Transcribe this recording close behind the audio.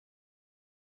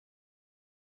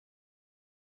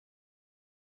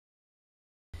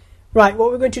Right,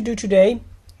 what we're going to do today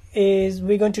is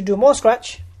we're going to do more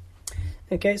scratch.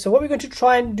 Okay, so what we're going to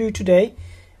try and do today,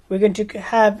 we're going to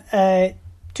have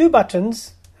two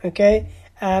buttons, okay,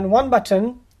 and one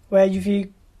button where if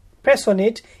you press on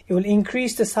it, it will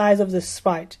increase the size of the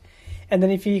sprite, and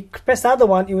then if you press the other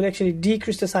one, it will actually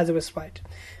decrease the size of the sprite.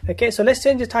 Okay, so let's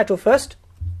change the title first.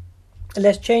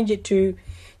 Let's change it to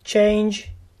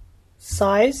change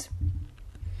size.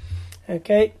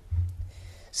 Okay,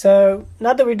 so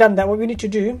now that we've done that, what we need to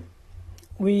do,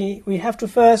 we have to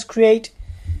first create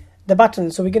the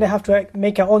buttons. So we're going to have to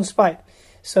make our own sprite.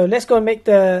 So let's go and make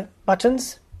the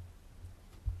buttons.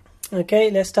 Okay,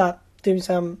 let's start doing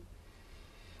some.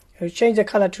 We'll change the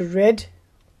color to red.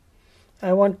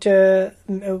 I want to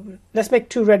let's make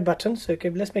two red buttons. Okay,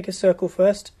 let's make a circle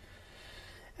first,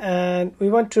 and we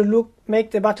want to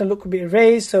make the button look a bit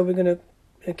raised. So we're going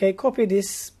to copy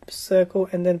this circle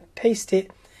and then paste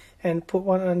it and put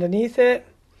one underneath it.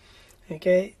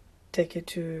 Okay, take it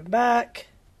to back.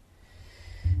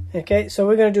 Okay, so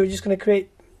we're going to just going to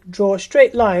draw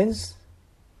straight lines,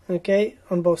 okay,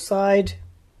 on both sides.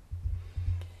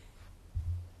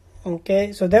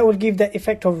 Okay, so that will give the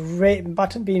effect of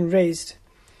button being raised.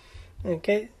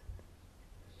 Okay,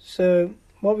 so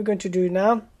what we're going to do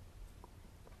now,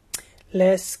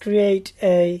 let's create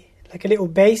a little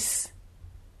base.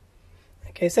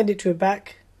 Okay, send it to a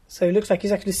back so it looks like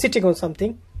he's actually sitting on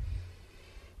something.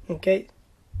 Okay,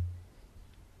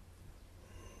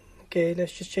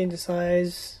 let's just change the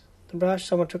size of the brush.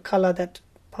 So I want to color that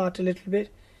part a little bit.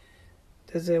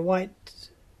 There's a white.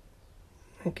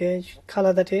 Okay,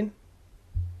 color that in.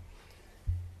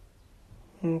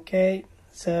 Okay,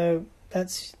 so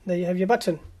there you have your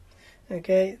button.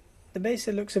 Okay, the base,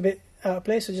 it looks a bit out of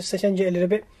place, so just change it a little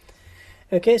bit.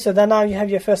 Okay, so then now you have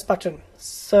your first button.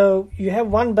 So you have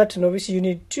one button, obviously you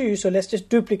need two, so let's just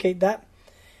duplicate that.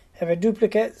 Have a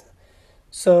duplicate.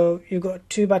 So you've got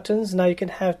two buttons. Now you can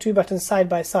have two buttons side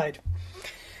by side.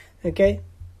 Okay,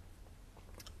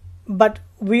 but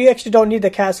we actually don't need the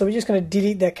cat, so we're just going to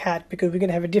delete the cat because we're going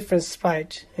to have a different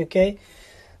sprite. Okay,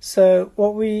 so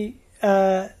what we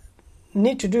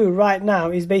need to do right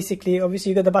now is basically,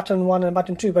 obviously you got the button 1 and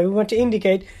button 2, but we want to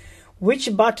indicate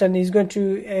which button is going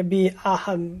to be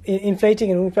inflating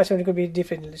and which button could be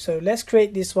differently. So let's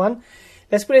create this one.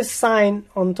 Let's put a sign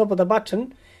on top of the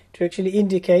button to actually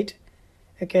indicate,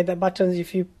 okay, the buttons,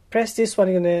 if you press this one,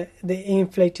 you're going to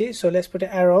inflate it. So let's put an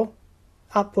arrow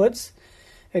upwards.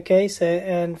 Okay, so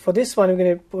and for this one we're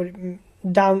going to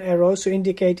put down arrow, so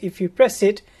indicate if you press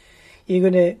it, you're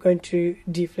going to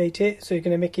deflate it. So you're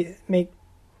going to make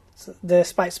the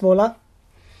sprite smaller.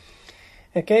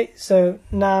 Okay, so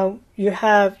now you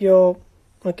have your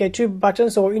two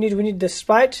buttons. So what we need the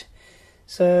sprite.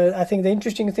 So I think the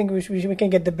interesting thing we can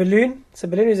get the balloon. So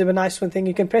balloon is a nice one thing.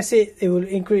 You can press it, it will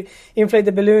inflate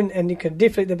the balloon, and you can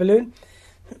deflate the balloon.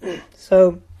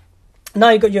 So now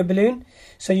you got your balloon.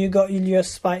 So you got your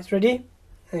sprites ready.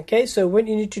 Okay, so what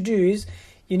you need to do is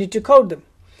you need to code them.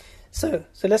 So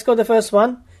let's go the first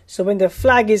one. So when the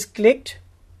flag is clicked,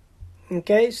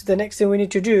 okay, so the next thing we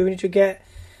need to do, we need to get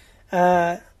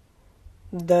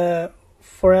the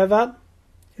forever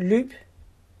loop.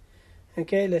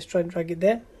 Okay, let's try and drag it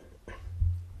there.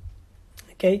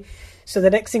 Okay, so the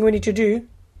next thing we need to do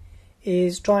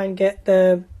is try and get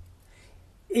the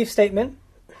if statement.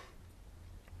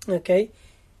 Okay,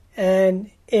 and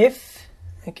if,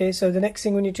 okay, so the next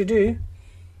thing we need to do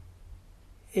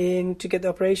to get the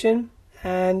operation,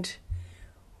 and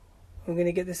we're going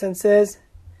to get the sensors.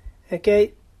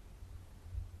 Okay,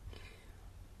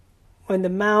 when the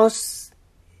mouse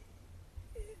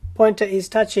pointer is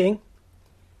touching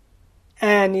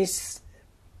and his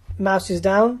mouse is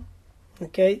down,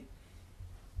 okay,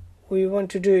 what we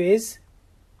want to do is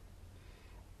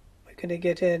we're going to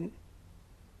get an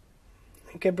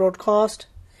broadcast,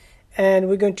 and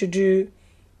we're going to do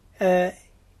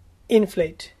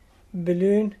inflate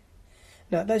balloon.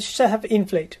 Now let's just have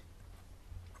inflate.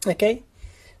 Okay,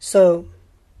 so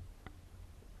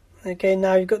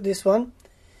now you've got this one.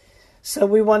 So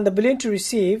we want the balloon to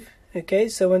receive. Okay,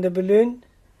 so when the balloon,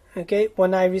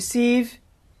 when I receive,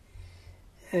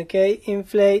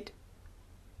 inflate,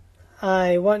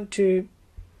 I want to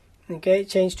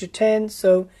change to 10.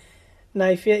 So now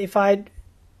if I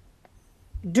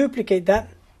duplicate that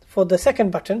for the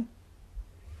second button,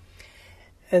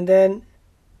 and then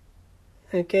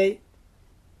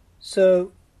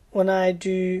so when I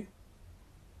do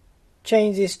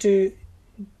change this to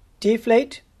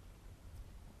deflate,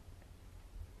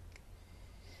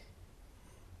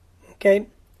 okay,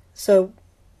 so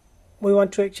we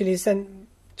want to actually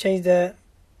change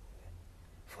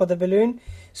for the balloon.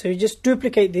 So you just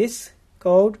duplicate this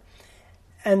code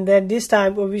and then this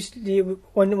time obviously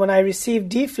when I receive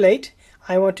deflate,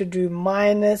 I want to do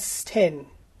 -10.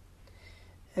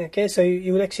 Okay, so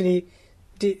you will actually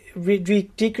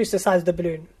decrease the size of the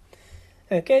balloon.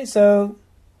 Okay, so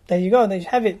there you go, there you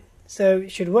have it. So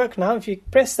it should work now. If you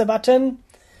press the button,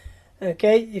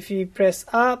 okay, if you press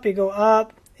up, you go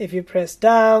up. If you press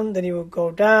down, then you will go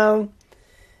down.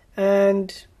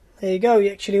 And there you go,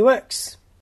 it actually works.